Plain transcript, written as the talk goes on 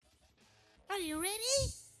you ready?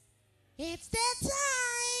 It's that time!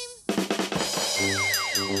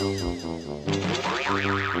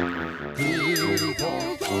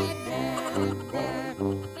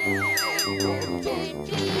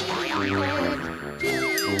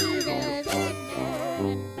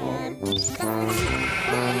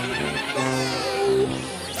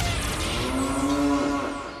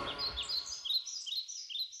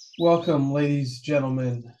 Welcome, ladies,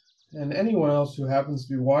 gentlemen, and anyone else who happens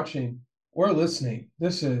to be watching or listening.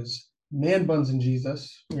 This is Man Buns and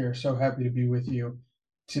Jesus. We are so happy to be with you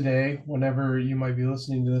today, whenever you might be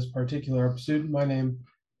listening to this particular episode. My name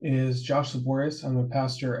is Josh Laborius. I'm a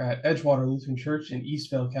pastor at Edgewater Lutheran Church in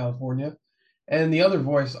Eastvale, California. And the other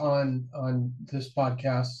voice on this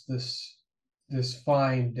podcast, this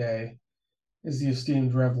fine day, is the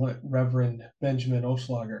esteemed Reverend Benjamin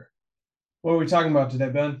Oschlager. What are we talking about today,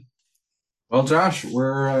 Ben? Well, Josh,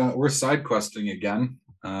 we're side questing again.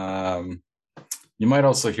 You might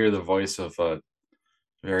also hear the voice of a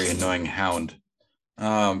very annoying hound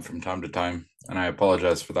from time to time, and I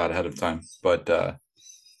apologize for that ahead of time. But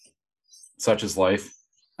such is life.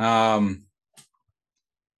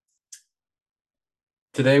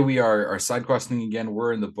 Today we are side questing again.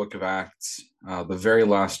 We're in the book of Acts, the very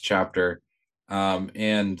last chapter,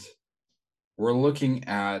 and we're looking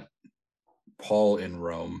at Paul in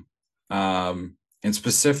Rome. And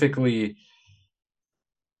specifically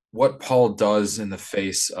what Paul does in the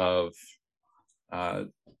face of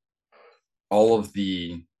all of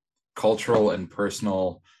the cultural and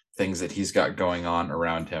personal things that he's got going on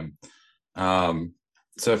around him.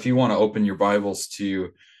 So if you want to open your Bibles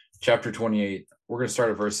to chapter 28, we're going to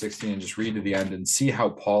start at verse 16 and just read to the end and see how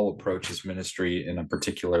Paul approaches ministry in a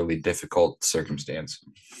particularly difficult circumstance.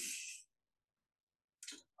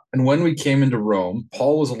 And when we came into Rome,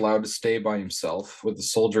 Paul was allowed to stay by himself with the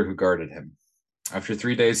soldier who guarded him. After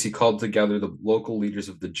 3 days, he called together the local leaders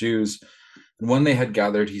of the Jews, and when they had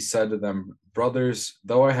gathered, he said to them, "Brothers,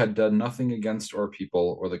 though I had done nothing against our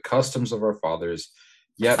people or the customs of our fathers,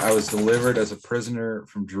 yet I was delivered as a prisoner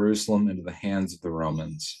from Jerusalem into the hands of the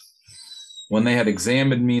Romans. When they had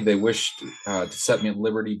examined me, they wished to set me at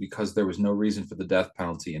liberty because there was no reason for the death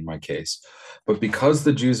penalty in my case. But because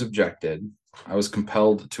the Jews objected, I was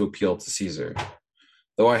compelled to appeal to Caesar,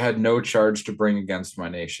 though I had no charge to bring against my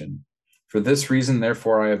nation. For this reason,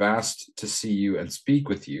 therefore, I have asked to see you and speak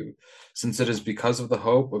with you, since it is because of the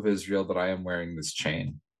hope of Israel that I am wearing this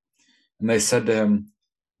chain." And they said to him,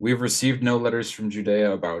 "We have received no letters from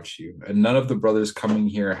Judea about you, and none of the brothers coming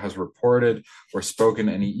here has reported or spoken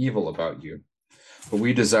any evil about you. But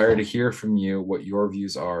we desire to hear from you what your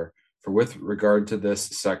views are, for with regard to this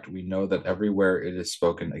sect, we know that everywhere it is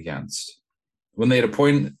spoken against." When they had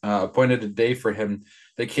appointed a day for him,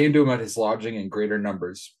 they came to him at his lodging in greater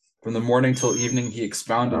numbers. From the morning till evening, he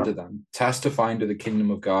expounded to them, testifying to the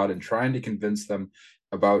kingdom of God and trying to convince them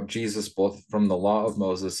about Jesus, both from the law of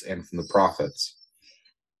Moses and from the prophets.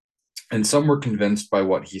 And some were convinced by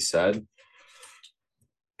what he said,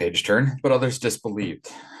 page turn, but others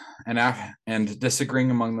disbelieved. And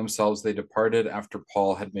disagreeing among themselves, they departed after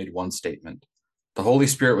Paul had made one statement. "The Holy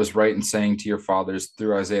Spirit was right in saying to your fathers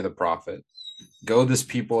through Isaiah the prophet, 'Go this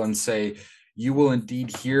people and say, you will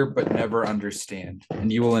indeed hear but never understand,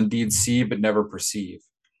 and you will indeed see but never perceive.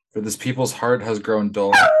 For this people's heart has grown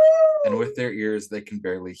dull, and with their ears they can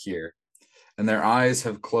barely hear. And their eyes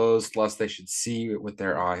have closed, lest they should see with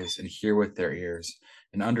their eyes, and hear with their ears,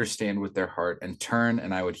 and understand with their heart, and turn,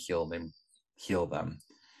 and I would heal them.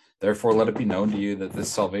 Therefore, let it be known to you that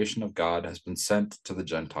this salvation of God has been sent to the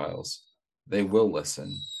Gentiles. They will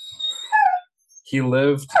listen.' He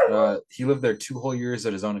lived there 2 whole years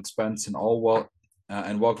at his own expense, and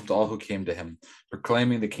welcomed all who came to him,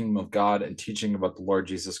 proclaiming the kingdom of God and teaching about the Lord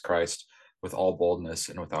Jesus Christ with all boldness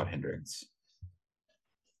and without hindrance."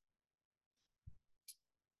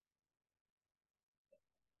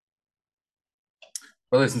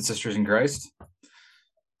 Brothers and sisters in Christ,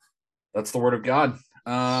 that's the word of God.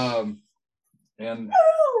 And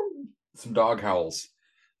some dog howls.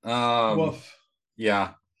 Woof.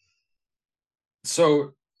 Yeah.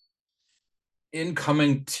 So, in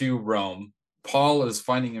coming to Rome, Paul is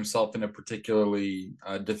finding himself in a particularly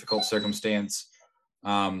difficult circumstance.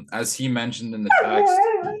 As he mentioned in the text,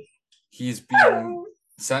 he's being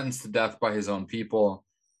sentenced to death by his own people,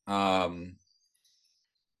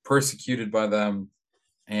 persecuted by them,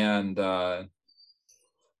 and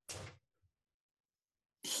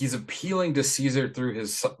he's appealing to Caesar through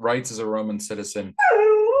his rights as a Roman citizen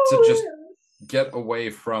to just get away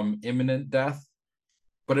from imminent death.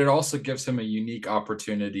 But it also gives him a unique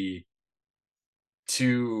opportunity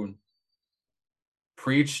to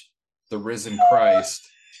preach the risen Christ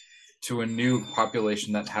to a new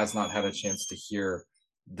population that has not had a chance to hear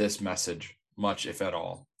this message much, if at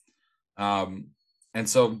all. And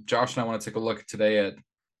so Josh and I want to take a look today at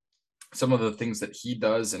some of the things that he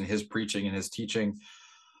does in his preaching and his teaching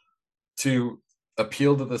to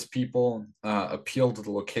appeal to this people, appeal to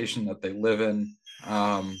the location that they live in,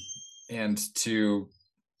 and to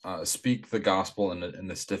speak the gospel in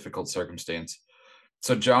this difficult circumstance.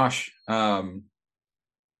 So Josh, what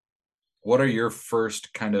are your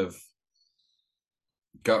first kind of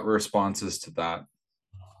gut responses to that?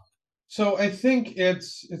 So I think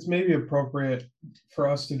it's maybe appropriate for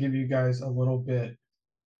us to give you guys a little bit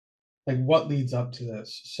like what leads up to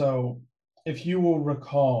this. So if you will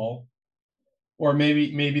recall, or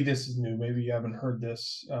maybe this is new, maybe you haven't heard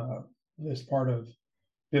this this part of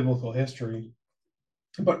biblical history,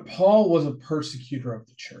 but Paul was a persecutor of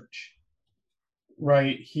the church,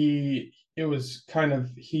 right? He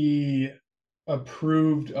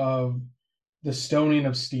approved of the stoning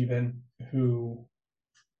of Stephen, who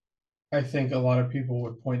I think a lot of people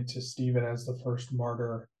would point to Stephen as the first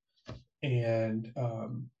martyr, and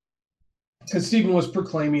because Stephen was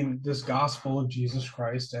proclaiming this gospel of Jesus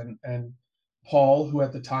Christ, and Paul, who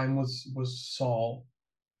at the time was Saul,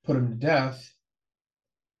 put him to death,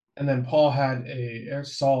 and then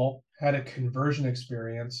Saul had a conversion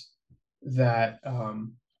experience that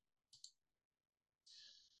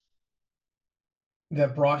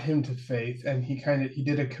that brought him to faith, and he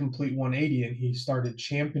did a complete 180, and he started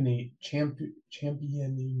championing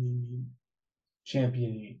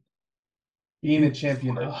being a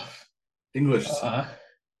champion of English.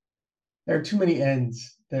 there are too many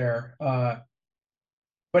ends there.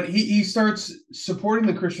 But he starts supporting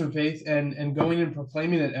the Christian faith and going and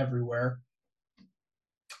proclaiming it everywhere.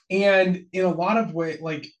 And in a lot of ways,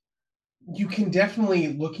 like, you can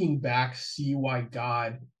definitely, looking back, see why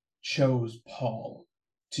God chose Paul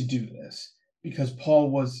to do this, because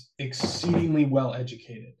Paul was exceedingly well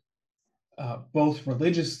educated, both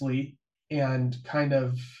religiously and kind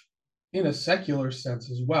of in a secular sense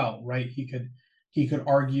as well, right? He could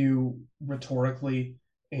argue rhetorically,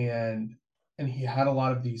 and he had a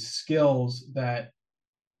lot of these skills that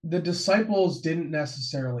the disciples didn't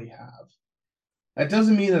necessarily have. That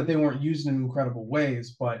doesn't mean that they weren't used in incredible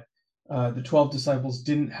ways, but the 12 disciples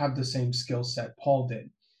didn't have the same skill set Paul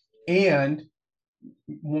did. And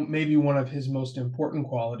maybe one of his most important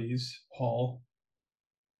qualities, Paul,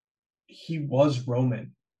 he was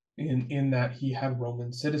Roman in that he had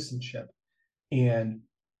Roman citizenship. And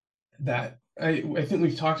that I think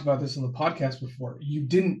we've talked about this in the podcast before. You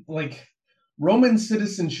didn't like Roman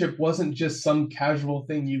citizenship wasn't just some casual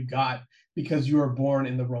thing you got because you were born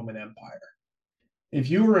in the Roman Empire.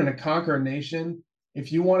 If you were in a conquered nation,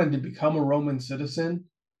 if you wanted to become a Roman citizen,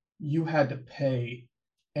 you had to pay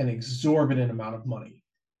an exorbitant amount of money.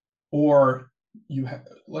 Or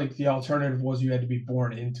like the alternative was you had to be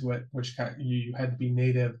born into it, which you had to be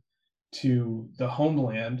native to the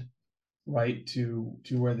homeland, right, to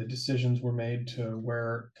where the decisions were made, to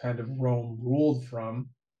where kind of Rome ruled from,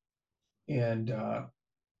 and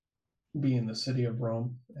be in the city of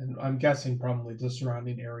Rome, and I'm guessing probably the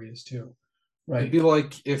surrounding areas too, right? It'd be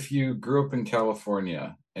like if you grew up in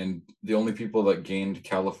California and the only people that gained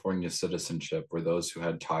California citizenship were those who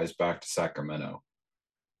had ties back to Sacramento.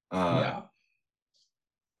 Yeah.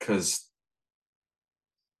 Because,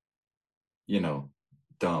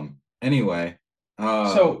 dumb. Anyway.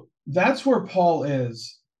 So that's where Paul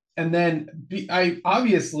is. And then I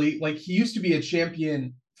obviously, like, he used to be a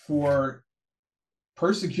champion for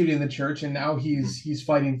persecuting the church, and now he's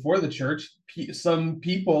fighting for the church. Some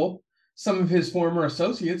people, some of his former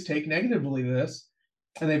associates, take negatively to this,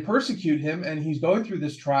 and they persecute him, and he's going through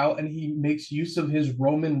this trial, and he makes use of his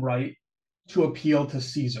Roman right to appeal to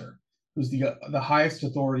Caesar, who's the highest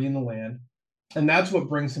authority in the land, and that's what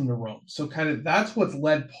brings him to Rome. So kind of that's what's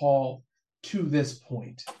led Paul to this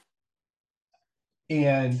point.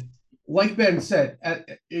 And like Ben said,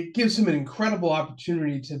 it gives him an incredible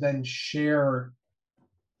opportunity to then share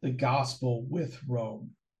the gospel with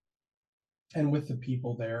Rome and with the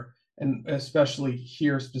people there, and especially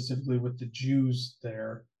here specifically with the Jews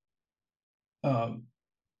there. But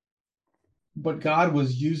God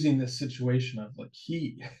was using this situation of like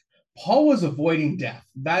Paul was avoiding death.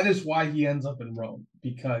 That is why he ends up in Rome,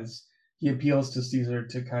 because he appeals to Caesar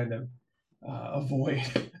to kind of avoid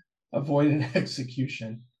an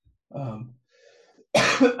execution.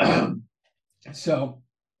 So,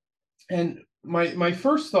 and my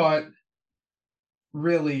first thought,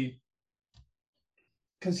 really,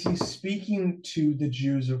 because he's speaking to the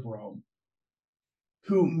Jews of Rome,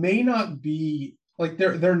 who may not be like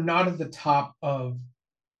they're not at the top of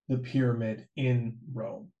the pyramid in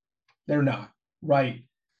Rome. They're not, right?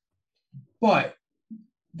 But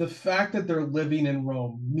the fact that they're living in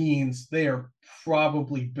Rome means they are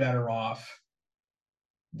probably better off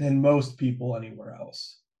than most people anywhere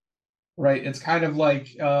else, right? It's kind of like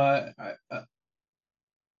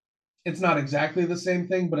it's not exactly the same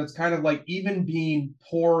thing, but it's kind of like even being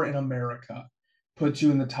poor in America puts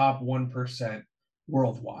you in the top 1%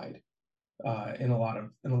 worldwide in a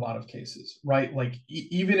lot of cases, right? Like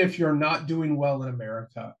even if you're not doing well in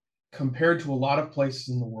America, compared to a lot of places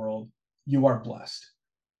in the world, you are blessed.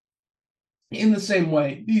 In the same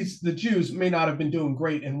way, the Jews may not have been doing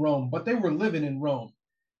great in Rome, but they were living in Rome.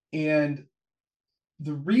 And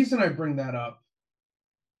the reason I bring that up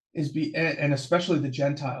is and especially the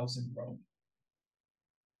Gentiles in Rome,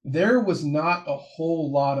 there was not a whole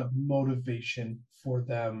lot of motivation for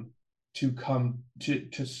them to come to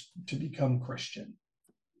become Christian.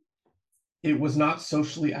 It was not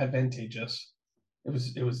socially advantageous.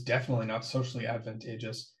 It was definitely not socially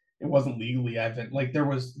advantageous. It wasn't legally advantageous. Like there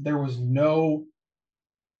was no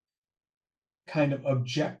kind of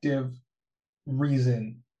objective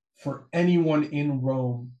reason for anyone in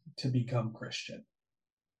Rome to become Christian.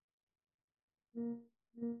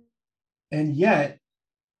 And yet,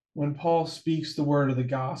 when Paul speaks the word of the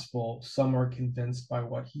gospel, some are convinced by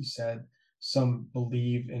what he said. Some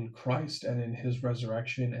believe in Christ and in his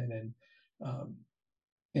resurrection and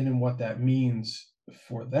in what that means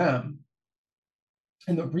for them.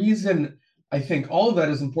 And the reason I think all of that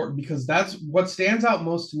is important because that's what stands out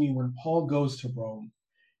most to me when Paul goes to Rome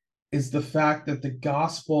is the fact that the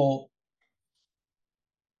gospel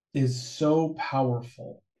is so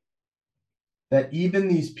powerful that even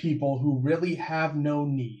these people who really have no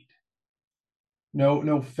need, no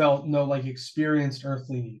like experienced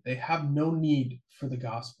earthly need, they have no need for the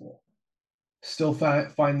gospel, still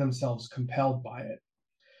find themselves compelled by it.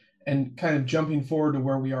 And kind of jumping forward to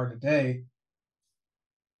where we are today,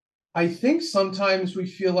 I think sometimes we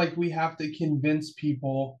feel like we have to convince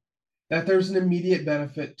people that there's an immediate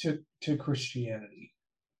benefit to Christianity.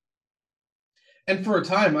 And for a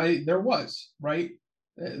time, there was, right?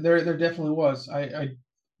 There definitely was. I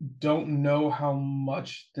don't know how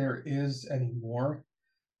much there is anymore.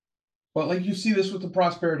 But like you see this with the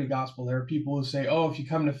prosperity gospel, there are people who say, "Oh, if you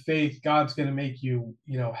come to faith, God's going to make you,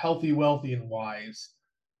 healthy, wealthy, and wise,"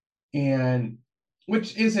 and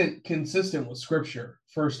which isn't consistent with Scripture.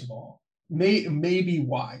 First of all, may be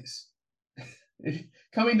wise.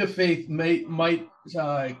 Coming to faith might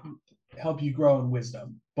help you grow in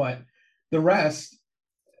wisdom, but the rest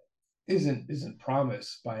isn't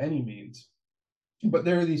promised by any means. But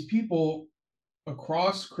there are these people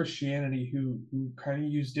across Christianity who kind of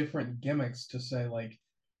use different gimmicks to say like,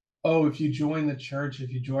 oh, if you join the church,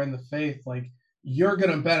 if you join the faith, like you're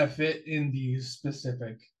going to benefit in these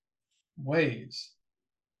specific ways.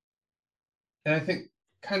 And I think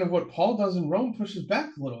kind of what Paul does in Rome pushes back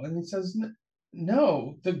a little, and he says,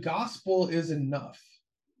 no, the gospel is enough.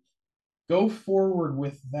 Go forward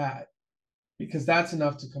with that because that's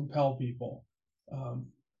enough to compel people,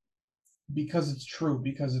 because it's true,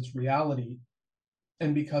 because it's reality,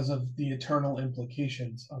 and because of the eternal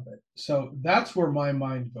implications of it. So that's where my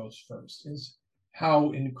mind goes first, is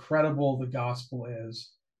how incredible the gospel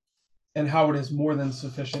is and how it is more than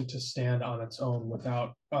sufficient to stand on its own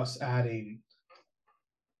without us adding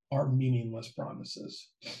our meaningless promises.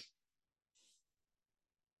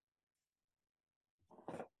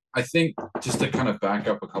 I think just to kind of back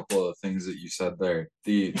up a couple of the things that you said there,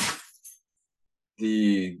 the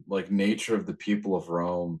like nature of the people of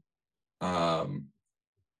Rome,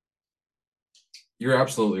 you're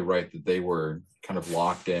absolutely right that they were kind of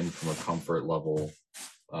locked in from a comfort level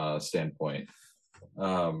standpoint.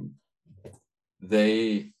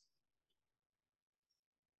 They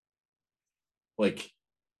like,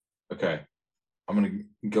 okay, I'm gonna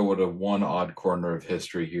go to one odd corner of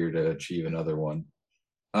history here to achieve another one.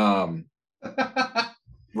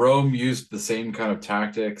 Rome used the same kind of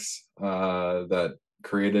tactics that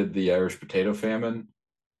created the Irish potato famine.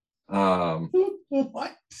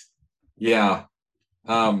 What? Yeah.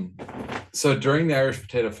 So during the Irish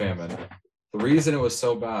potato famine, the reason it was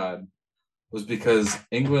so bad was because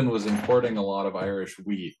England was importing a lot of Irish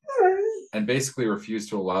wheat and basically refused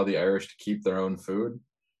to allow the Irish to keep their own food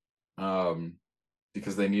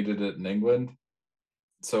because they needed it in England.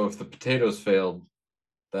 So if the potatoes failed,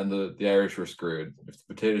 then the Irish were screwed. If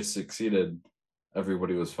the potatoes succeeded,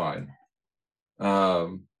 everybody was fine.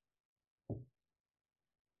 And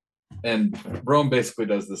Rome basically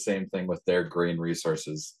does the same thing with their grain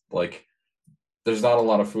resources. Like, there's not a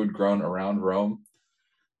lot of food grown around Rome.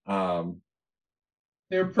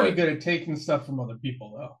 They're pretty good at taking stuff from other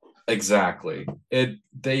people, though. Exactly. They And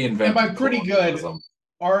by invented pretty good, colonialism.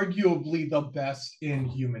 arguably the best in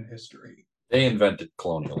human history. They invented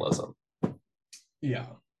colonialism. Yeah.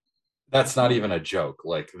 That's not even a joke.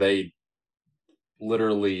 Like they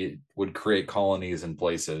literally would create colonies in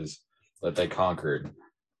places that they conquered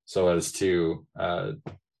so as to To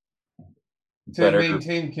better,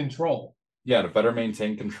 maintain control. yeah, to better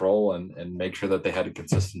maintain control and make sure that they had a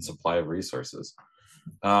consistent supply of resources.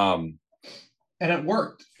 um And it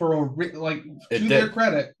worked for like it to their did.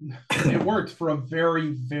 credit, it worked for a very,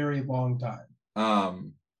 very long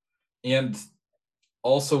time. And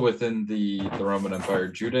also within the Roman Empire,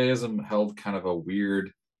 Judaism held kind of a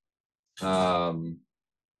weird kind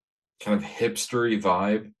of hipstery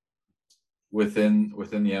vibe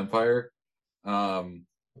within the empire, um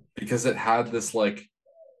because it had this like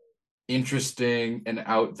interesting and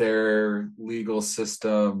out there legal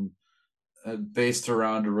system based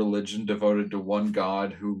around a religion devoted to one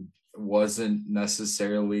god who wasn't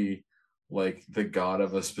necessarily like the god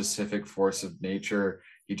of a specific force of nature.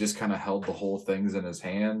 He just kind of held the whole things in his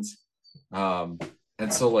hands. um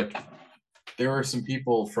and so like there were some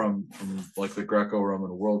people from like the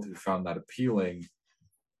Greco-Roman world who found that appealing,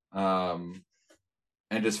 um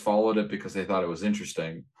and just followed it because they thought it was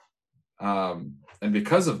interesting. And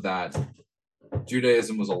because of that,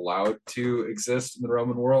 Judaism was allowed to exist in the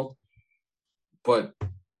Roman world. But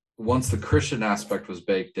once the Christian aspect was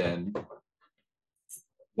baked in,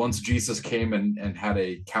 once Jesus came and had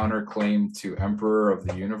a counterclaim to Emperor of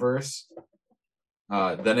the Universe,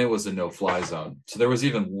 then it was a no-fly zone. So there was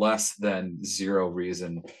even less than zero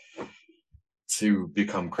reason to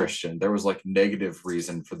become Christian. There was like negative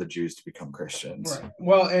reason for the Jews to become Christians. Right.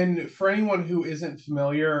 Well, and for anyone who isn't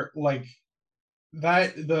familiar, like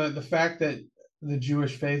that, the fact that the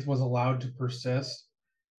Jewish faith was allowed to persist,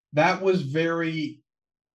 that was very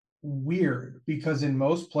weird because in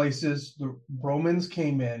most places the Romans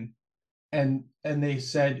came in and they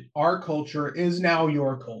said our culture is now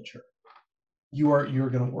your culture. You're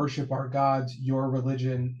going to worship our gods. Your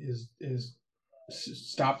religion is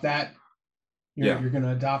stop that. Yeah. You're going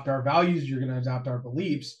to adopt our values. You're going to adopt our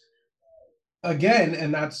beliefs again,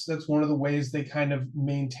 and that's one of the ways they kind of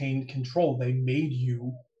maintained control. They made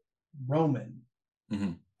you Roman.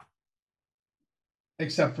 Mm-hmm.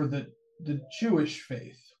 Except for the Jewish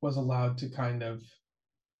faith was allowed to kind of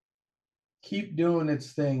keep doing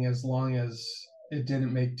its thing as long as it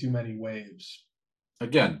didn't make too many waves.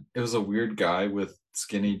 Again, it was a weird guy with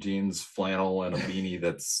skinny jeans, flannel, and a beanie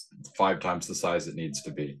that's 5 times the size it needs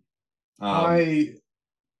to be. I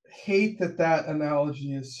hate that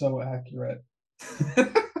analogy is so accurate.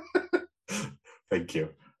 Thank you.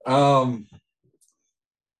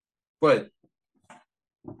 But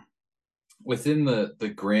within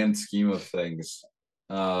the grand scheme of things,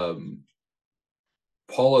 Paul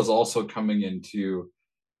is also coming into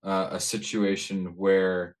a situation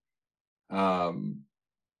where,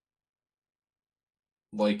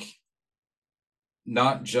 like,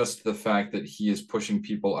 not just the fact that he is pushing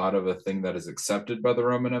people out of a thing that is accepted by the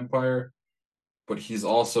Roman Empire, but he's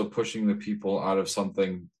also pushing the people out of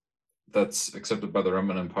something that's accepted by the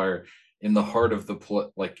Roman Empire in the heart of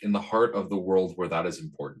in the heart of the world where that is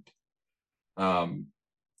important.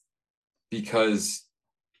 Because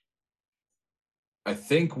I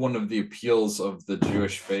think one of the appeals of the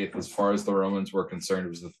Jewish faith, as far as the Romans were concerned,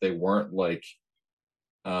 was that they weren't like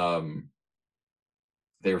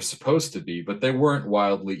they were supposed to be, but they weren't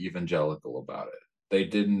wildly evangelical about it. They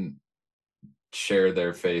didn't share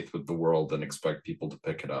their faith with the world and expect people to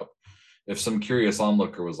pick it up. If some curious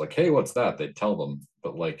onlooker was like, "Hey, what's that?" they'd tell them,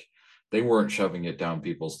 but like they weren't shoving it down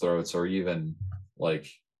people's throats or even like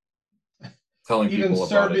telling Even people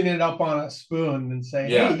about serving it. it up on a spoon and say,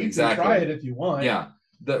 "Hey, Yeah, you can try exactly. it if you want." Yeah,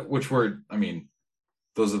 that which were, I mean,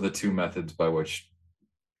 those are the two methods by which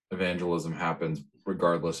evangelism happens,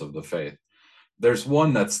 regardless of the faith. There's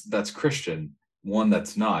one that's Christian, one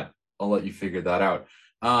that's not. I'll let you figure that out.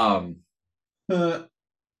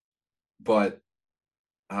 But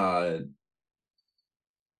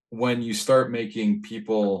when you start making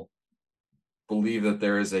people believe that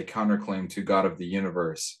there is a counterclaim to God of the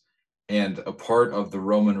universe, and a part of the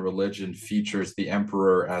Roman religion features the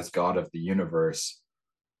emperor as God of the universe,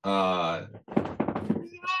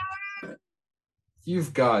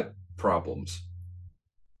 you've got problems.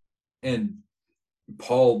 And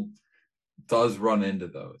Paul does run into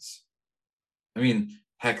those. I mean,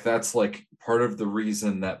 heck, that's like part of the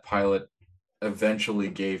reason that Pilate eventually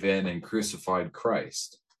gave in and crucified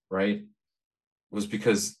Christ, right? Was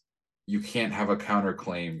because you can't have a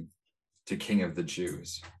counterclaim to King of the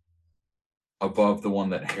Jews above the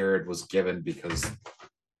one that Herod was given because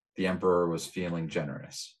the emperor was feeling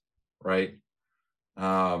generous. right?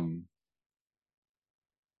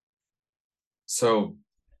 So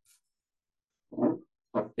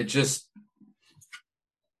it just,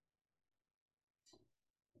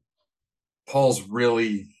 Paul's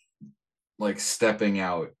really like stepping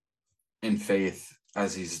out in faith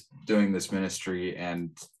as he's doing this ministry,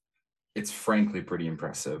 and it's frankly pretty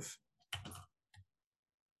impressive.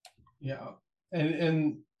 Yeah.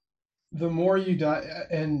 And the more you die,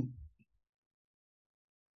 and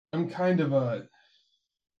I'm kind of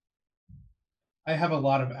I have a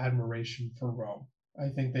lot of admiration for Rome. I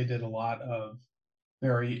think they did a lot of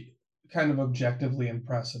very kind of objectively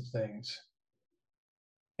impressive things.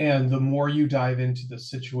 And the more you dive into the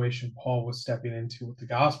situation Paul was stepping into with the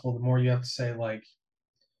gospel, the more you have to say, like,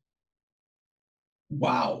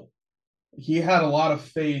 wow, he had a lot of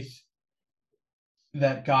faith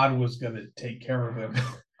that God was going to take care of him.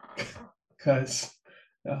 Because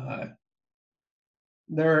there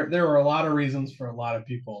were a lot of reasons for a lot of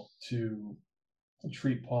people to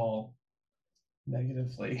treat Paul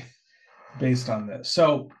negatively based on this.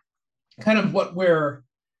 So, kind of what where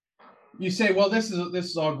you say, well, this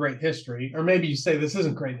is all great history, or maybe you say this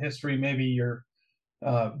isn't great history. Maybe you're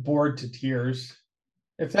bored to tears.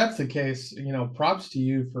 If that's the case, props to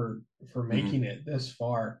you for making it this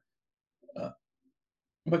far.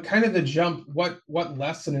 But kind of the jump, what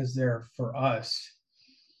lesson is there for us?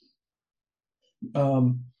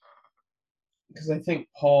 Because I think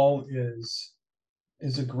Paul is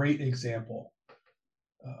a great example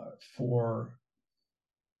for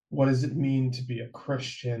what does it mean to be a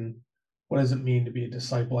Christian? What does it mean to be a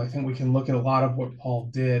disciple? I think we can look at a lot of what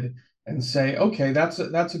Paul did and say, okay, that's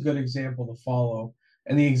a good example to follow.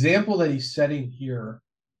 And the example that he's setting here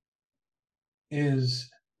is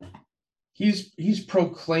he's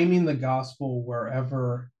proclaiming the gospel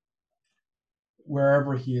wherever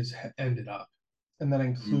he has ended up, and that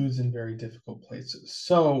includes in very difficult places.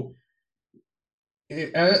 So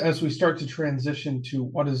as we start to transition to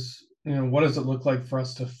what does it look like for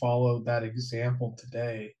us to follow that example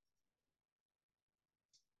today,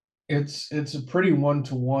 it's a pretty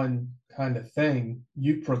one-to-one kind of thing.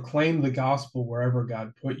 You proclaim the gospel wherever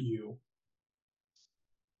God put you,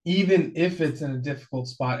 even if it's in a difficult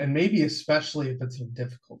spot, and maybe especially if it's in a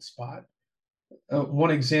difficult spot.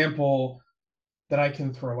 One example that I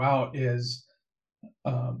can throw out is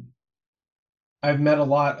I've met a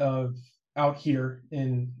lot of out here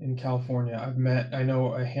in California. I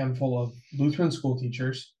know a handful of Lutheran school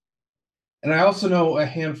teachers, and I also know a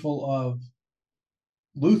handful of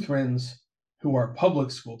Lutherans who are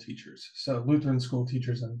public school teachers. So Lutheran school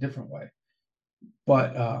teachers in a different way,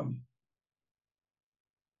 but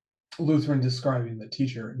Lutheran describing the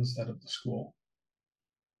teacher instead of the school.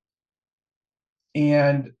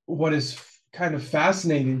 And what is kind of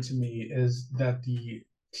fascinating to me is that the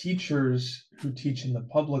teachers who teach in the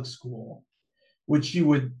public school, which you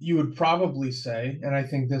would probably say, and I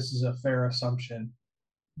think this is a fair assumption,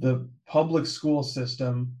 the public school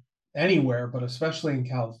system anywhere, but especially in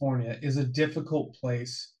California, is a difficult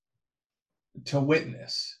place to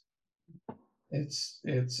witness. It's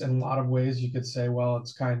in a lot of ways you could say, well,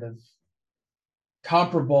 it's kind of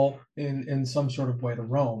comparable in some sort of way to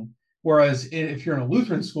Rome. Whereas if you're in a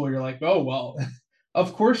Lutheran school, you're like, oh, well,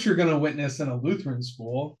 of course you're going to witness in a Lutheran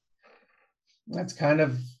school. That's kind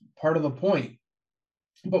of part of the point.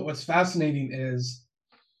 But what's fascinating is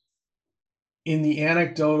in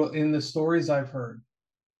the stories I've heard,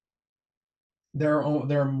 there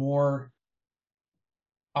are more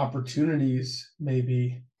opportunities,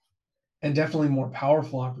 maybe, and definitely more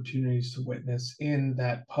powerful opportunities to witness in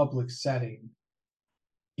that public setting,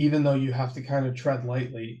 even though you have to kind of tread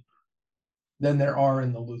lightly, than there are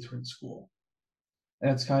in the Lutheran school.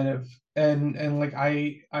 And it's kind of and like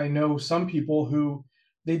I know some people who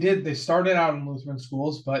they started out in Lutheran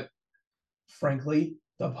schools, but frankly,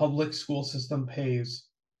 the public school system pays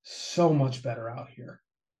so much better out here.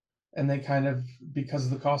 And they kind of, because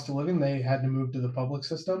of the cost of living, they had to move to the public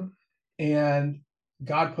system. And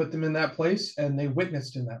God put them in that place, and they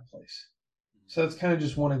witnessed in that place. So that's kind of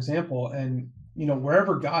just one example. And,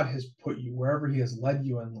 wherever God has put you, wherever he has led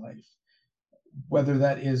you in life, whether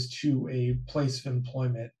that is to a place of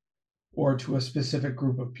employment or to a specific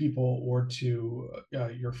group of people or to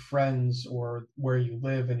your friends or where you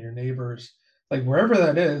live and your neighbors, like wherever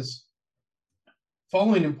that is,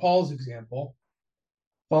 following in Paul's example,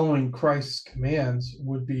 following Christ's commands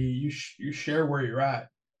would be you share where you're at,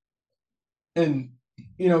 and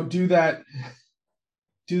do that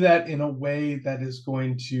in a way that is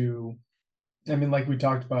going to, I mean, like we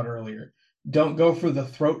talked about earlier, don't go for the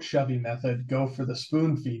throat shoving method, go for the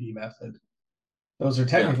spoon feeding method. Those are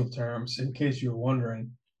technical terms in case you were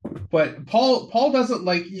wondering. But Paul doesn't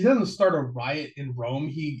like he doesn't start a riot in Rome.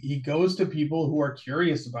 He goes to people who are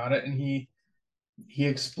curious about it, and he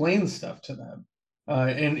explains stuff to them.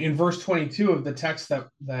 And in verse 22 of the text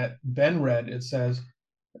that Ben read, it says,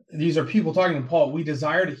 these are people talking to Paul. We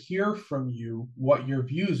desire to hear from you what your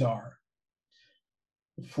views are.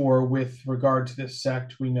 For with regard to this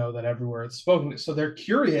sect, we know that everywhere it's spoken. So they're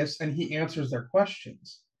curious, and he answers their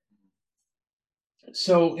questions.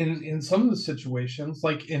 So in some of the situations,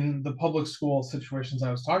 like in the public school situations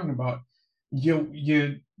I was talking about,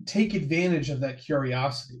 you take advantage of that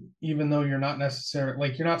curiosity, even though you're not necessarily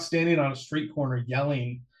like you're not standing on a street corner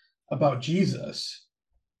yelling about Jesus.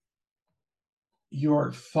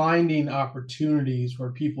 You're finding opportunities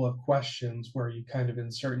where people have questions where you kind of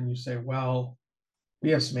insert and you say, well,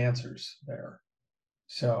 we have some answers there.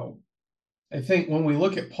 So I think when we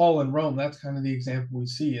look at Paul in Rome, that's kind of the example we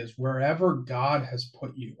see is wherever God has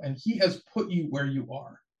put you, and he has put you where you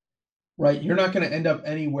are, right? You're not going to end up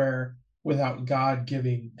anywhere without God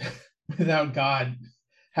giving, without God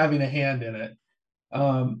having a hand in it.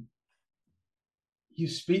 You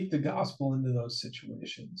speak the gospel into those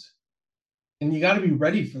situations. And you got to be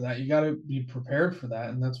ready for that. You got to be prepared for that.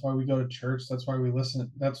 And that's why we go to church. That's why we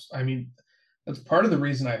listen. That's part of the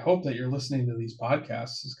reason I hope that you're listening to these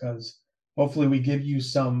podcasts is because hopefully we give you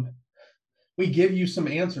some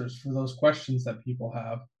answers for those questions that people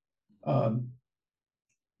have.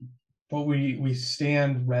 But we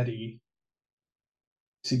stand ready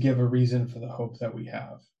to give a reason for the hope that we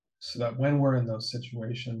have so that when we're in those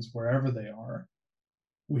situations, wherever they are,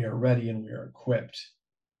 we are ready and we are equipped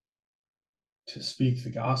to speak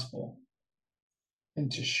the gospel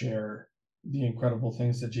and to share the incredible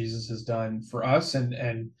things that Jesus has done for us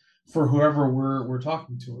and for whoever we're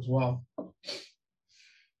talking to as well.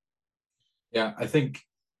 Yeah, I think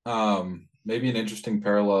maybe an interesting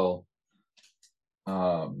parallel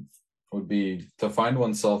would be to find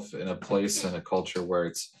oneself in a place in a culture where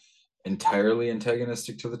it's entirely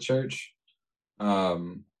antagonistic to the church,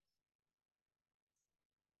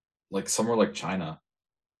 like somewhere like China,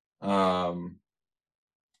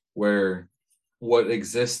 where what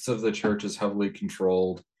exists of the church is heavily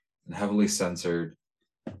controlled and heavily censored,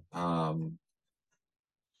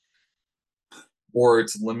 or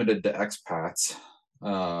it's limited to expats.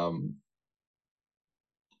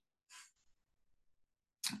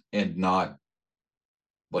 And not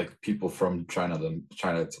like people from China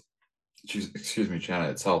China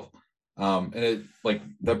itself. And it like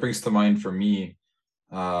that brings to mind for me,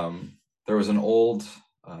 there was an old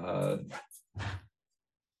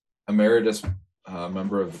emeritus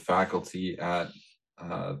member of the faculty at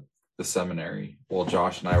the seminary while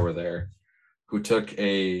Josh and I were there, who took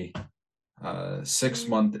a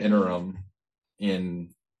 6-month interim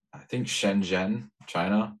in, I think, Shenzhen,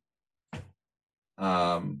 China.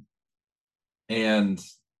 And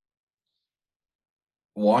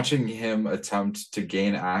watching him attempt to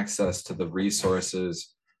gain access to the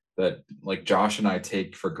resources that like Josh and I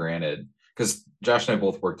take for granted, because Josh and I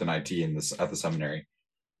both worked in IT in this at the seminary,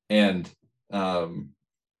 and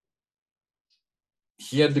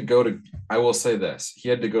he had to go to, I will say this, he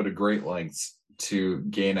had to go to great lengths to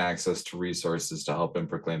gain access to resources to help him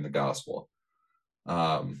proclaim the gospel.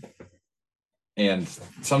 And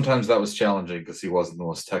sometimes that was challenging because he wasn't the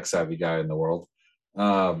most tech savvy guy in the world.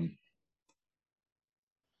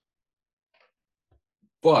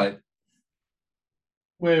 But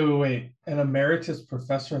Wait. An emeritus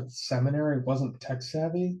professor at the seminary wasn't tech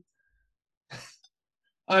savvy?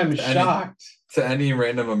 I'm shocked. To any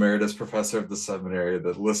random emeritus professor of the seminary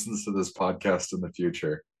that listens to this podcast in the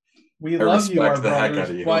future, we love you, our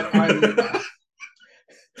brothers, but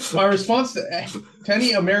my response to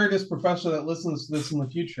any emeritus professor that listens to this in the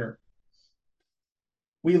future,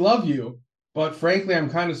 we love you, but frankly, I'm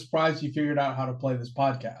kind of surprised you figured out how to play this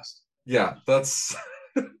podcast. Yeah, that's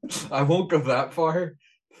I won't go that far.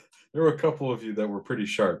 There were a couple of you that were pretty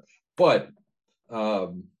sharp, but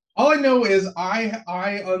all I know is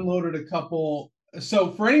I unloaded a couple.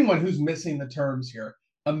 So for anyone who's missing the terms here,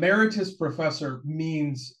 emeritus professor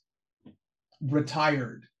means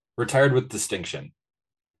retired with distinction,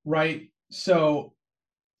 right? So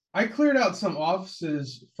I cleared out some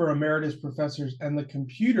offices for emeritus professors, and the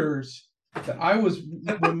computers that I was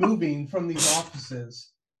removing from these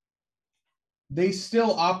offices, they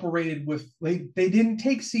still operated with they didn't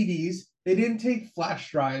take CDs, they didn't take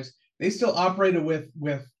flash drives, they still operated with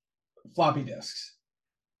floppy disks.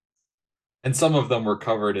 And some of them were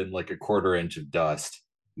covered in like a 1/4 inch of dust.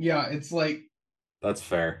 Yeah, it's like that's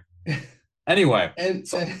fair. Anyway, and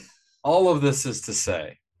all of this is to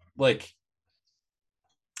say, like,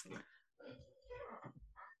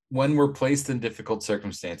 when we're placed in difficult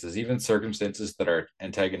circumstances, even circumstances that are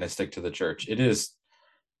antagonistic to the church, it is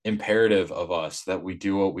imperative of us that we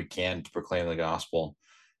do what we can to proclaim the gospel.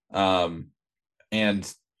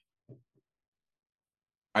 And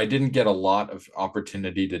I didn't get a lot of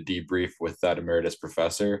opportunity to debrief with that emeritus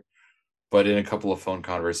professor, but in a couple of phone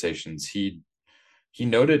conversations, he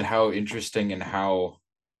noted how interesting and how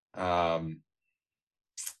um,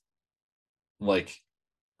 like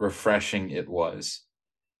refreshing it was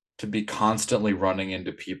to be constantly running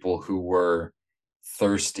into people who were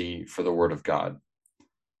thirsty for the word of God,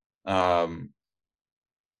 um,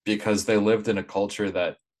 because they lived in a culture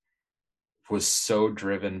that was so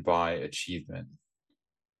driven by achievement.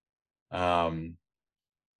 Um,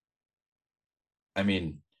 I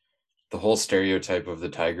mean, the whole stereotype of the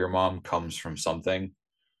tiger mom comes from something.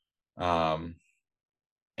 Um,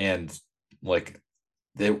 and like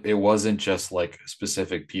it wasn't just like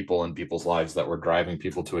specific people in people's lives that were driving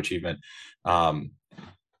people to achievement. Um,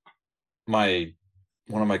 my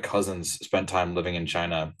one of my cousins spent time living in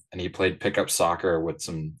China, and he played pickup soccer with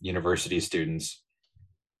some university students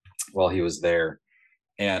while he was there,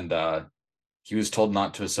 and he was told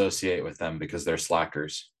not to associate with them because they're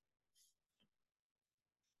slackers,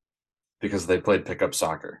 because they played pickup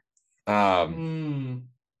soccer. Um, Hmm.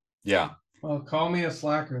 yeah, Well, call me a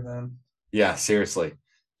slacker then. yeah, seriously.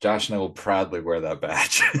 Josh and I will proudly wear that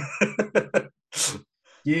badge.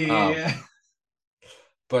 Yeah, yeah, um, yeah.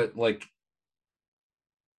 but like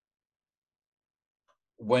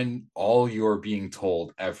when all you're being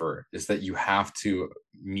told ever is that you have to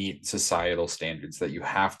meet societal standards, that you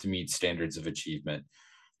have to meet standards of achievement,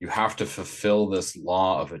 you have to fulfill this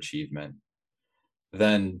law of achievement,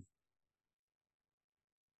 then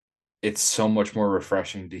it's so much more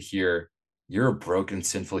refreshing to hear you're a broken,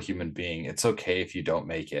 sinful human being. It's okay if you don't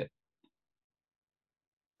make it.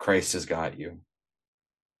 Christ has got you.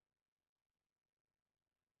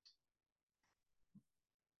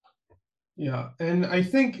 Yeah, and I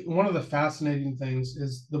think one of the fascinating things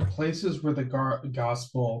is the places where the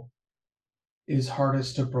gospel is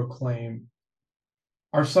hardest to proclaim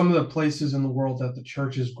are some of the places in the world that the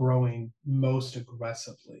church is growing most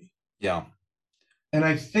aggressively. Yeah. And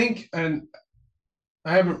I think, and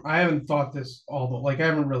I haven't thought this all the like I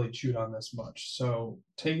haven't really chewed on this much, so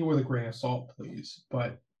take it with a grain of salt, please.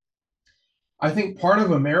 But I think part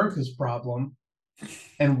of America's problem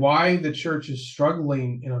and why the church is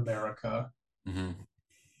struggling in America Mm-hmm.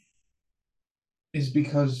 is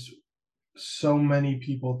because so many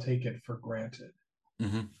people take it for granted.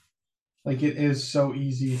 Mm-hmm. Like it is so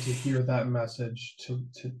easy to hear that message, to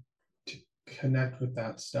connect with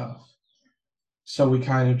that stuff. So we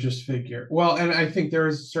kind of just figure, well, and I think there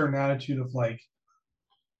is a certain attitude of like,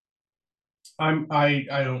 I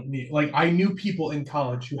don't need, like I knew people in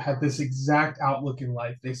college who had this exact outlook in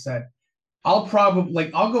life. They said, I'll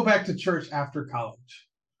go back to church after college.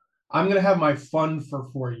 I'm gonna have my fun for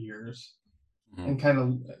 4 years Mm-hmm. and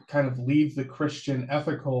kind of leave the Christian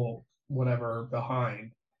ethical whatever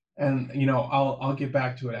behind. And I'll get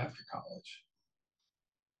back to it after college.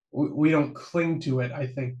 We don't cling to it, I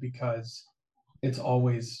think, because it's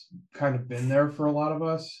always kind of been there for a lot of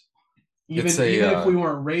us. It's Even if we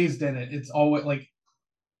weren't raised in it, it's always like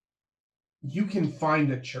you can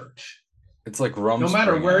find a church. it's like No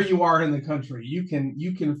matter where Rumspringa. you are in the country, you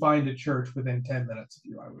can find a church within 10 minutes of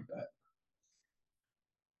you, I would bet.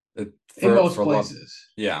 It, In for most a lot, places.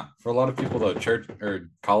 yeah, for a lot of people though, church or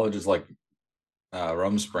college is like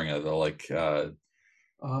Rumspringa, the like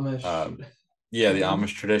Amish uh, yeah, the thing.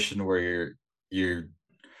 Amish tradition where you're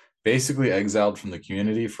basically exiled from the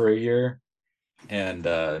community for a year, and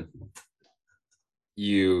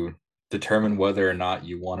you determine whether or not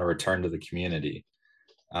you want to return to the community.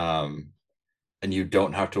 Um, and you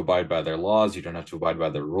don't have to abide by their laws, you don't have to abide by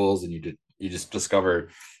their rules, and you just discover,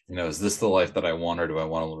 is this the life that I want, or do I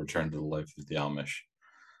want to return to the life of the Amish?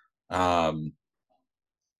 Um,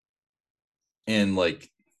 and like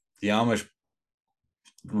the Amish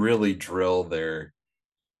really drill their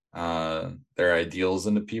ideals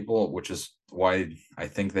into people, which is why I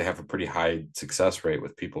think they have a pretty high success rate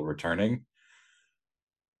with people returning.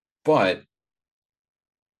 But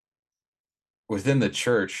within the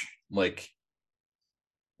church, like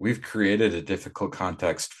we've created a difficult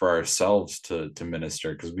context for ourselves to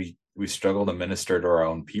minister, because we struggle to minister to our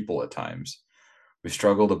own people at times. We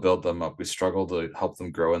struggle to build them up. We struggle to help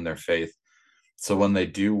them grow in their faith. So when they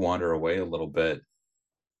do wander away a little bit,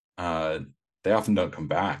 uh, they often don't come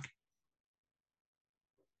back,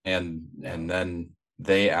 and Yeah. then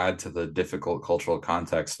they add to the difficult cultural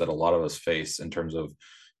context that a lot of us face in terms of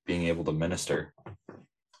being able to minister.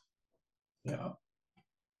 Yeah.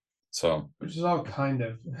 So, which is all kind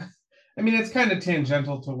of, I mean, it's kind of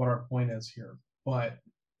tangential to what our point is here, but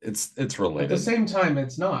it's at the related. same time,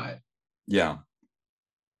 it's not, Yeah.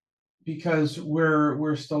 because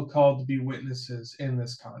we're still called to be witnesses in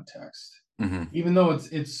this context. Mm-hmm. Even though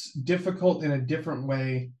it's difficult in a different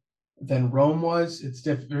way than Rome was, it's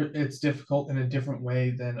difficult in a different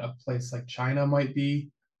way than a place like China might be.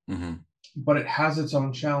 Mm-hmm. But it has its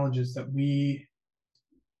own challenges that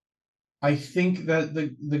I think that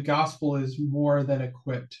the gospel is more than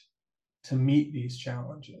equipped to meet these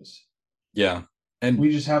challenges. Yeah. And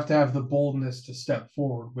we just have to have the boldness to step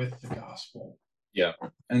forward with the gospel. Yeah.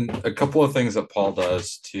 And a couple of things that Paul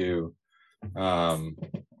does to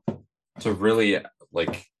really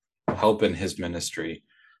like help in his ministry,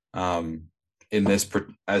 in this,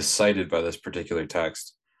 as cited by this particular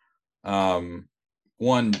text.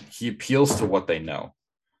 One, he appeals to what they know.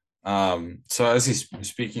 So as he's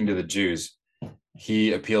speaking to the Jews,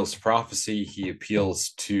 he appeals to prophecy, he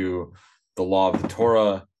appeals to the law of the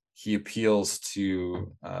Torah, he appeals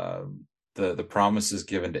to the promises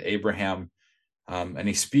given to Abraham, and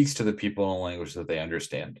he speaks to the people in a language that they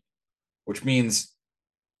understand, which means,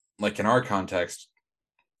 like in our context,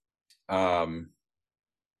 we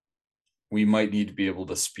might need to be able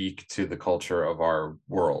to speak to the culture of our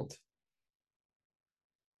world.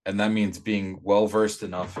 And that means being well versed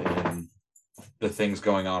enough in the things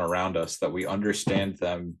going on around us that we understand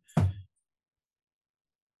them,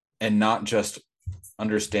 and not just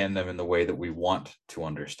understand them in the way that we want to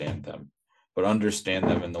understand them, but understand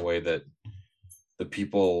them in the way that the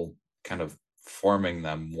people kind of forming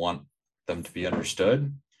them want them to be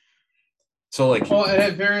understood. So, like, well, and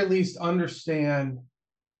at very least understand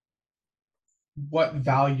what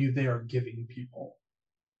value they are giving people.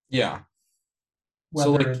 Yeah. Whether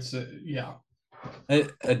so, like, it's yeah.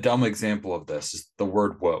 A dumb example of this is the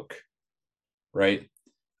word woke, right?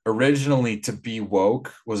 Originally, to be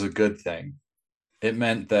woke was a good thing. It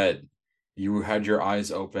meant that you had your eyes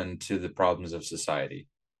open to the problems of society.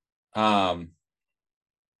 Yeah,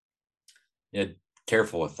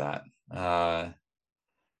 careful with that.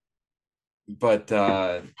 But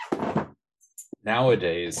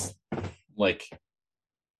nowadays, like,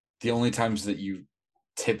 the only times that you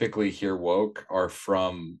typically hear woke are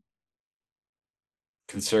from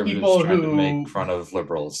conservatives people trying to make fun of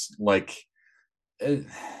liberals, like, and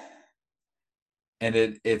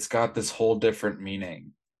it's got this whole different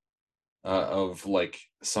meaning of like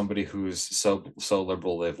somebody who's so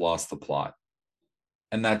liberal they've lost the plot,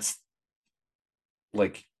 and that's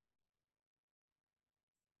like,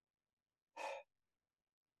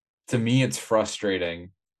 to me, it's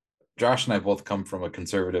frustrating. Josh and I both come from a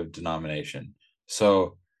conservative denomination,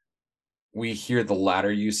 so we hear the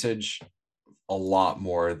latter usage a lot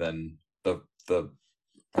more than the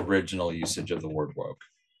original usage of the word woke.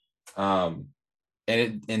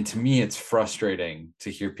 And to me, it's frustrating to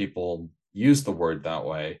hear people use the word that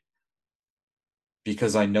way,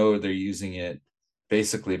 because I know they're using it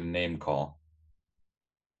basically to name call.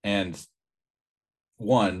 And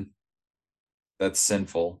one, that's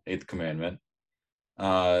sinful, 8th commandment.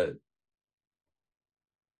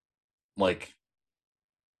 Like,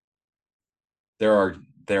 there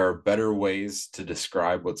are better ways to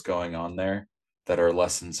describe what's going on there that are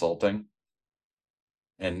less insulting.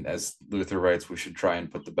 And as Luther writes, we should try and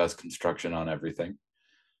put the best construction on everything.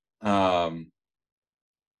 But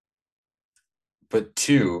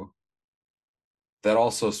two, that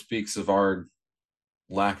also speaks of our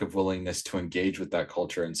lack of willingness to engage with that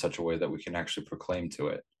culture in such a way that we can actually proclaim to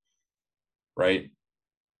it, right?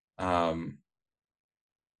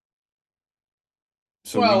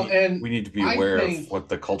 So well, we need to be aware of what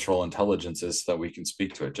the cultural intelligence is so that we can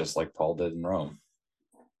speak to it, just like Paul did in Rome.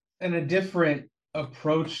 And a different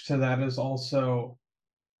approach to that is also,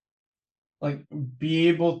 like, be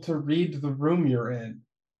able to read the room you're in.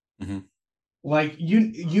 Mm-hmm. Like,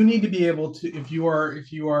 you need to be able to, if you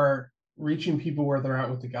are reaching people where they're at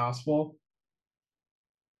with the gospel,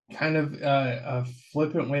 kind of a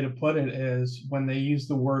flippant way to put it is, when they use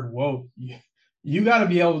the word woke, you got to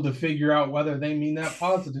be able to figure out whether they mean that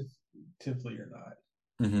positively or not.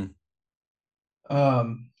 Mm-hmm.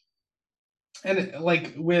 And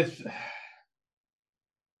like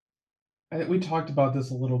we talked about this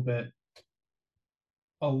a little bit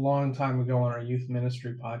a long time ago on our youth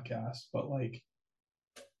ministry podcast, but like,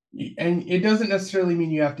 and it doesn't necessarily mean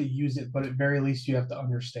you have to use it, but at very least you have to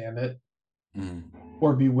understand it,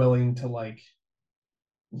 or be willing to like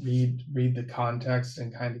read the context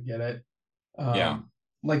and kind of get it. Yeah.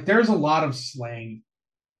 Like, there's a lot of slang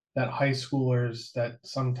that high schoolers, that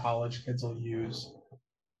some college kids will use,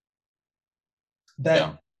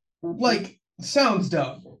 that like sounds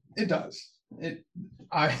dumb. It does.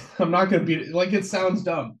 I'm not gonna beat it. Like, it sounds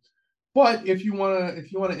dumb. But if you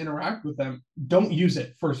wanna interact with them, don't use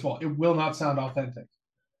it. First of all, it will not sound authentic.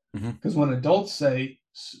 Because when adults say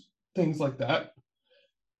things like that,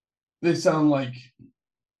 they sound like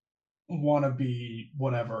wannabe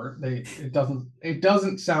whatever. It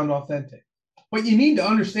doesn't sound authentic. But you need to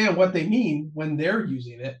understand what they mean when they're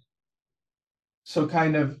using it. So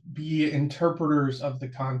kind of be interpreters of the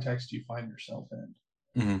context you find yourself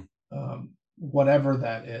in, whatever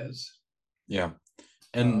that is. Yeah,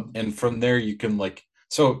 and from there you can like,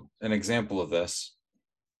 so an example of this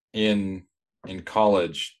in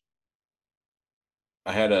college,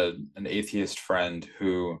 I had an atheist friend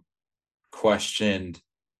who questioned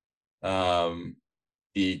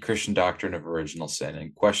the Christian doctrine of original sin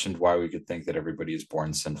and questioned why we could think that everybody is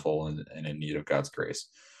born sinful and in need of God's grace.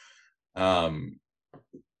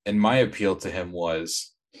 And my appeal to him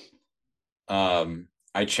was,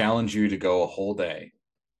 I challenge you to go a whole day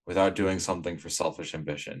without doing something for selfish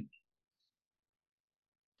ambition.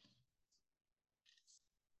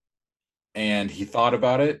 And he thought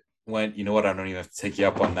about it, went, you know what, I don't even have to take you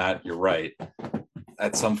up on that. You're right.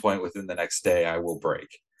 At some point within the next day, I will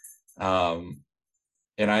break. And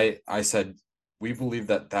I said, we believe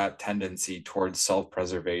that tendency towards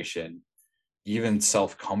self-preservation, even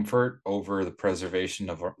self-comfort over the preservation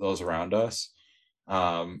of those around us,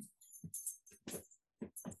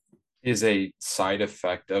 is a side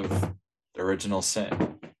effect of original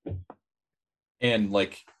sin. And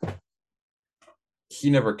like, he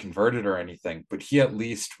never converted or anything, but he at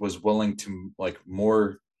least was willing to like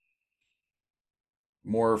more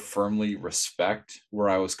firmly respect where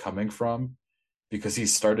I was coming from, because he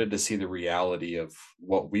started to see the reality of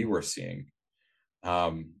what we were seeing.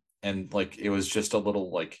 And like, it was just a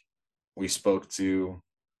little like, I spoke to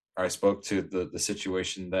the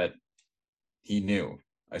situation that he knew.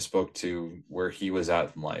 I spoke to where he was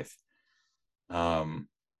at in life. And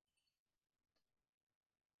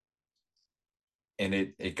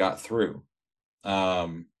it got through.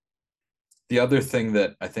 The other thing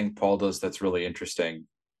that I think Paul does that's really interesting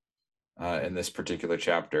in this particular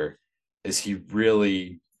chapter is he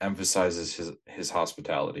really emphasizes his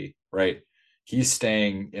hospitality, right? He's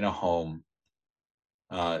staying in a home.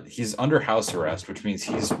 He's under house arrest, which means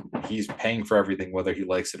he's paying for everything, whether he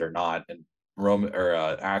likes it or not. And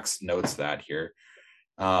Acts notes that here.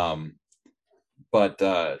 But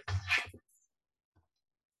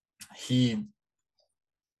he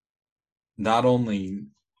not only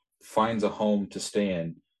finds a home to stay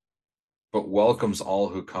in, but welcomes all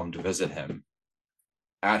who come to visit him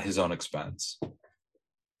at his own expense.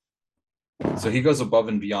 So he goes above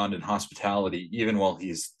and beyond in hospitality, even while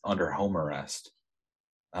he's under home arrest.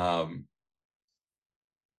 And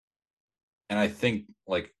I think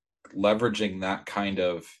like leveraging that kind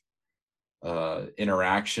of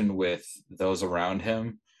interaction with those around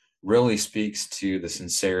him really speaks to the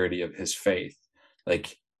sincerity of his faith.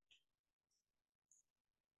 Like,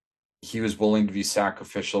 he was willing to be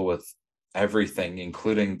sacrificial with everything,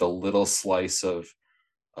 including the little slice of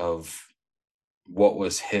what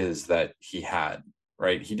was his that he had,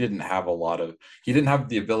 right? He didn't have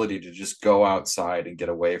the ability to just go outside and get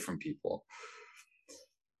away from people.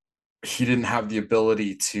 He didn't have the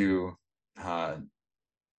ability to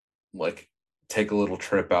like take a little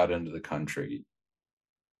trip out into the country.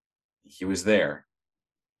 He was there,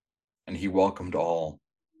 and he welcomed all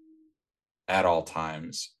at all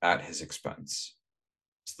times at his expense,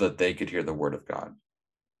 so that they could hear the word of God.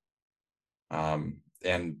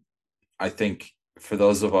 And I think for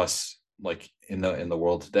those of us like in the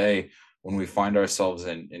world today, when we find ourselves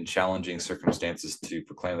in challenging circumstances to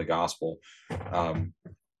proclaim the gospel,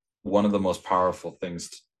 one of the most powerful things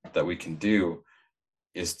that we can do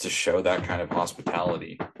is to show that kind of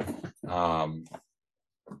hospitality. And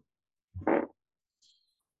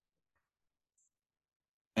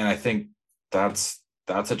I think that's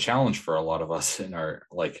a challenge for a lot of us in our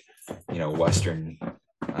like, Western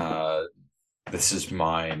this is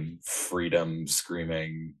mine freedom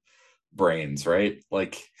screaming brains, right?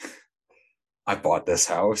 Like, I bought this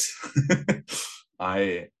house.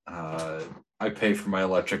 I pay for my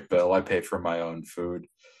electric bill. I pay for my own food.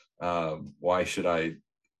 Why should I,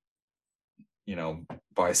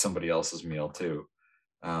 buy somebody else's meal too?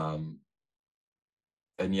 And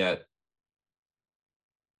yet,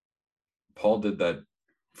 Paul did that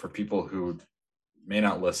for people who may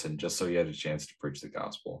not listen, just so he had a chance to preach the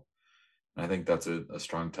gospel. And I think that's a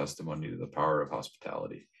strong testimony to the power of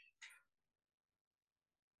hospitality.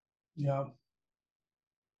 Yeah.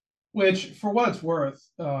 Which, for what it's worth,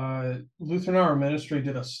 Lutheran Hour Ministry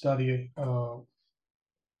did a study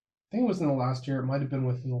think it was in the last year. It might have been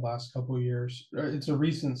within the last couple of years. It's a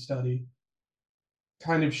recent study,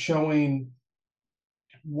 kind of showing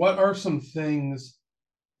what are some things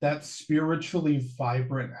that spiritually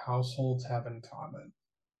vibrant households have in common.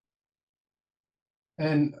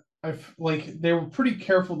 And they were pretty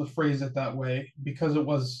careful to phrase it that way because it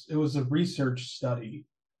was a research study,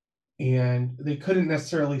 and they couldn't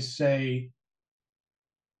necessarily say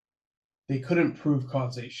they couldn't prove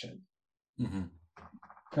causation. Mm-hmm.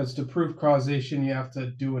 Because to prove causation, you have to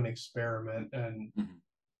do an experiment, and Mm-hmm.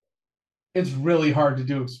 it's really hard to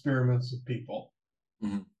do experiments with people.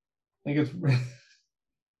 Mm-hmm. Like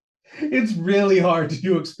it's really hard to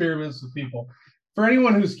do experiments with people. For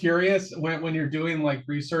anyone who's curious, when you're doing like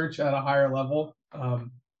research at a higher level,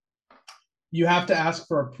 you have to ask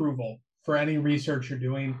for approval for any research you're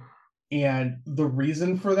doing, and the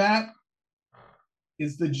reason for that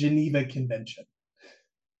is the Geneva Convention.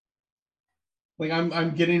 Like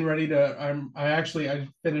I'm getting ready to I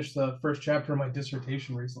finished the first chapter of my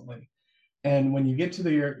dissertation recently. And when you get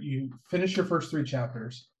to you finish your first 3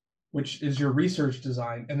 chapters, which is your research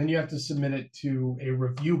design, and then you have to submit it to a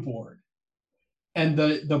review board. And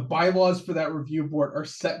the bylaws for that review board are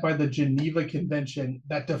set by the Geneva Convention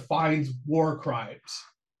that defines war crimes.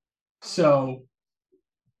 So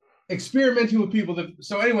experimenting with people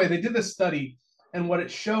so anyway, they did this study, and what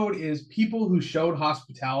it showed is people who showed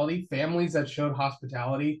hospitality, families that showed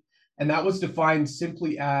hospitality, and that was defined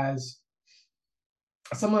simply as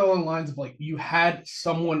something along the lines of like you had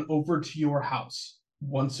someone over to your house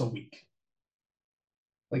once a week.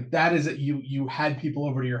 Like that is it. You had people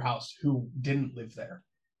over to your house who didn't live there.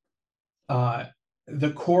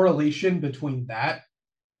 The correlation between that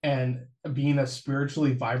and being a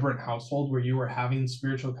spiritually vibrant household where you were having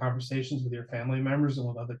spiritual conversations with your family members and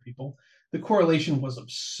with other people, the correlation was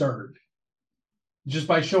absurd. Just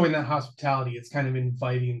by showing that hospitality, it's kind of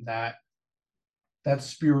inviting that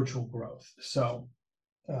spiritual growth. So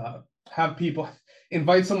have people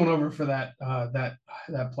invite someone over for that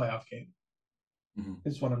playoff game. Mm-hmm.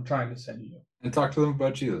 Is what I'm trying to say to you. And talk to them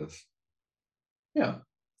about Jesus. Yeah.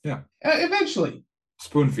 Yeah. Eventually.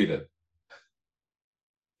 Spoon feed it.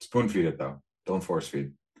 Spoon feed it though. Don't force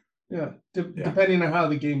feed. Yeah. Depending on how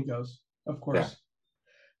the game goes, of course.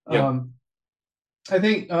 Yeah. Yep. I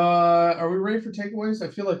think. Are we ready for takeaways?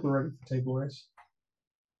 I feel like we're ready for takeaways.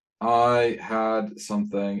 I had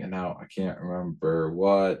something, and now I can't remember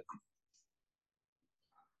what.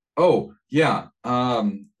 Oh, yeah.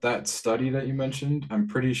 That study that you mentioned, I'm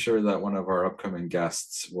pretty sure that one of our upcoming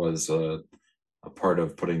guests was a part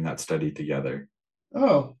of putting that study together.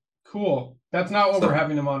 Oh, cool. That's not what So, we're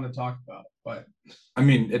having him on to talk about, but I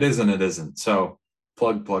mean, it is and it isn't. So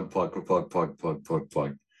plug.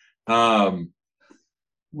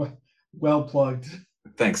 Well plugged.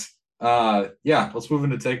 Thanks. Yeah, let's move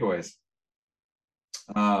into takeaways.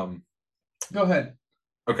 Go ahead.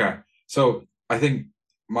 Okay. So I think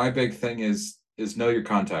my big thing is know your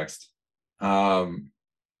context.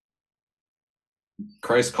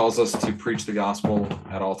 Christ calls us to preach the gospel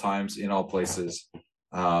at all times, in all places.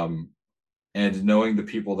 And knowing the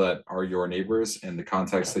people that are your neighbors and the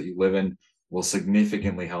context that you live in will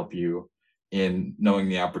significantly help you in knowing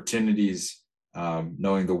the opportunities,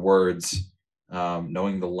 knowing the words,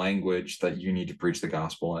 knowing the language that you need to preach the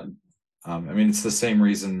gospel in. I mean, it's the same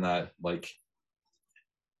reason that, like,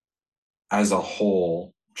 as a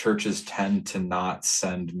whole, churches tend to not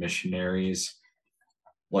send missionaries,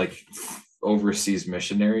 like overseas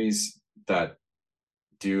missionaries that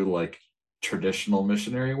do like traditional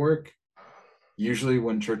missionary work. Usually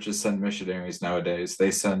when churches send missionaries nowadays, they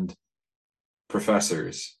send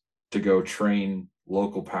professors to go train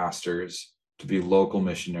local pastors to be local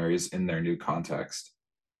missionaries in their new context.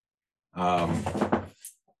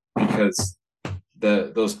 Because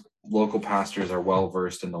those local pastors are well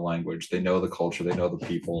versed in the language, they know the culture, they know the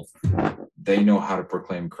people, they know how to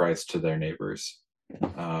proclaim Christ to their neighbors.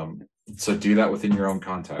 So do that within your own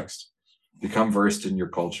context. Become versed in your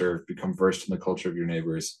culture, become versed in the culture of your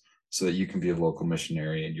neighbors, so that you can be a local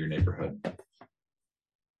missionary in your neighborhood.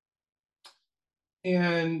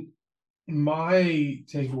 And my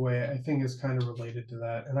takeaway, I think, is kind of related to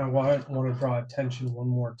that. And I want to draw attention one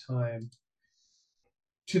more time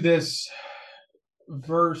to this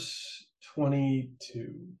verse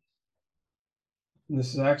 22. And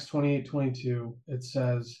this is Acts 28:22. It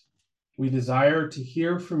says, "We desire to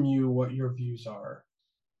hear from you what your views are."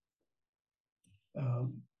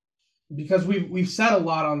 Because we've said a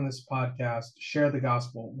lot on this podcast, share the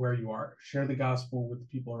gospel where you are, share the gospel with the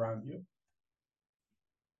people around you.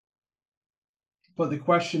 But the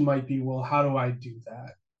question might be, well, how do I do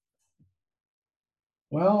that?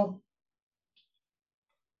 Well,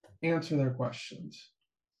 answer their questions.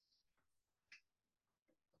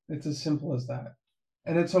 It's as simple as that.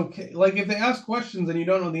 And it's okay. Like if they ask questions and you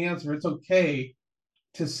don't know the answer, it's okay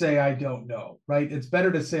to say I don't know, right? It's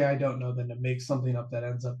better to say I don't know than to make something up that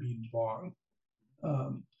ends up being wrong.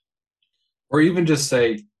 Or even just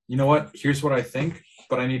say, you know what, here's what I think,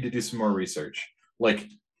 but I need to do some more research. Like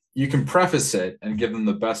you can preface it and give them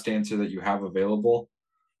the best answer that you have available,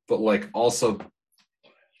 but like also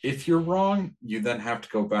if you're wrong, you then have to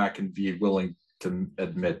go back and be willing to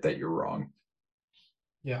admit that you're wrong.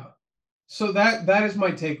 Yeah. So that is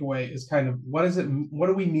my takeaway, is kind of what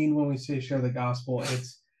do we mean when we say share the gospel?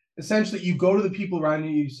 It's essentially you go to the people around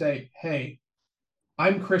you, you say, hey,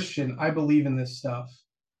 I'm Christian, I believe in this stuff.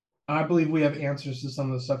 I believe we have answers to some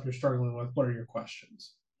of the stuff you're struggling with. What are your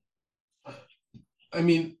questions? I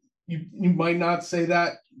mean, you might not say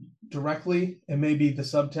that directly. It may be the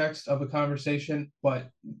subtext of a conversation, but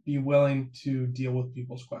be willing to deal with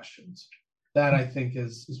people's questions. That I think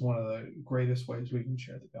is one of the greatest ways we can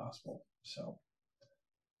share the gospel. So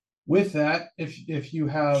with that, if you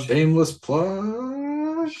have shameless plug.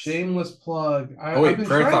 I've been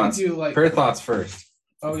prayer trying thoughts. to do like prayer thoughts first.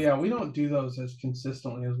 Oh yeah, we don't do those as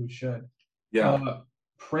consistently as we should. Yeah.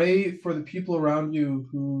 Pray for the people around you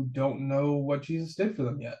who don't know what Jesus did for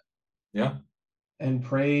them yet. Yeah. And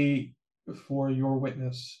pray for your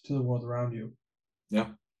witness to the world around you. Yeah.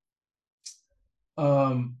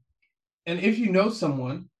 And if you know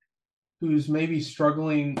someone who's maybe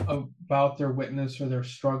struggling about their witness, or they're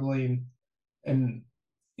struggling in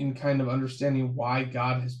kind of understanding why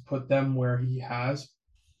God has put them where he has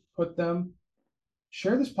put them,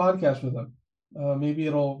 share this podcast with them. Maybe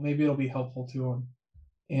it'll be helpful to them.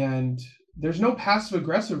 And there's no passive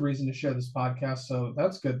aggressive reason to share this podcast, so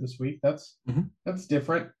that's good this week. That's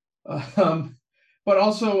different. But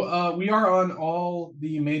also, we are on all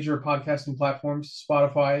the major podcasting platforms: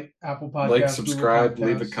 Spotify, Apple Podcasts, like, subscribe,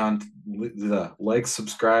 Google Podcasts. like,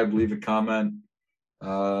 subscribe, leave a comment.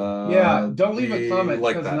 Don't leave a comment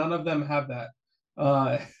because none of them have that.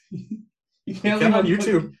 You can't leave on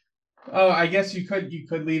YouTube. Oh, I guess you could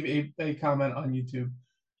leave a comment on YouTube.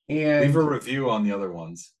 And leave a review on the other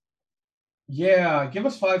ones. Yeah, give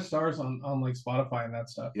us 5 stars on like Spotify and that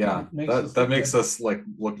stuff. Yeah, that makes us like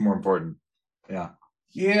look more important. Yeah.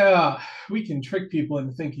 Yeah, we can trick people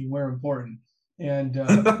into thinking we're important. And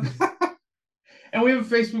and we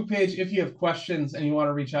have a Facebook page. If you have questions and you want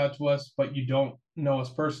to reach out to us, but you don't know us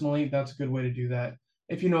personally, that's a good way to do that.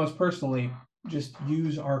 If you know us personally, just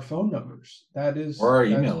use our phone numbers. That is, or our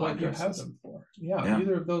email what addresses. You have them for. Yeah,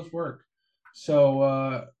 either of those work.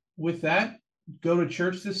 So with that, go to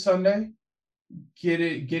church this Sunday. Get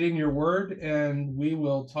in your word, and we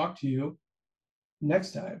will talk to you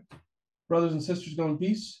next time. Brothers and sisters, go in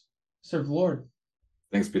peace. Serve the Lord.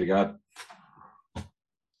 Thanks be to God.